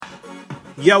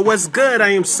Yo, what's good? I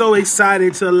am so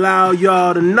excited to allow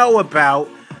y'all to know about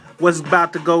what's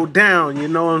about to go down. You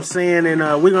know what I'm saying? And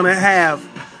we're going to have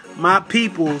my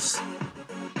peoples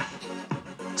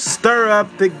stir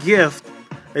up the gift.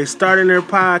 They starting their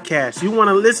podcast. You want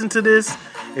to listen to this?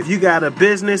 If you got a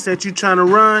business that you're trying to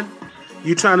run,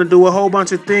 you trying to do a whole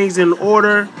bunch of things in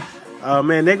order,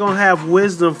 man, they're going to have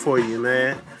wisdom for you,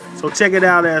 man. So check it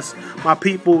out as my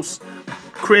peoples,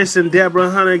 Chris and Deborah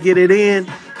Hunter, get it in.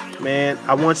 Man,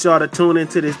 I want y'all to tune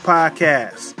into this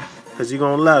podcast because you're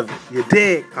going to love it. You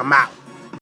dig? I'm out.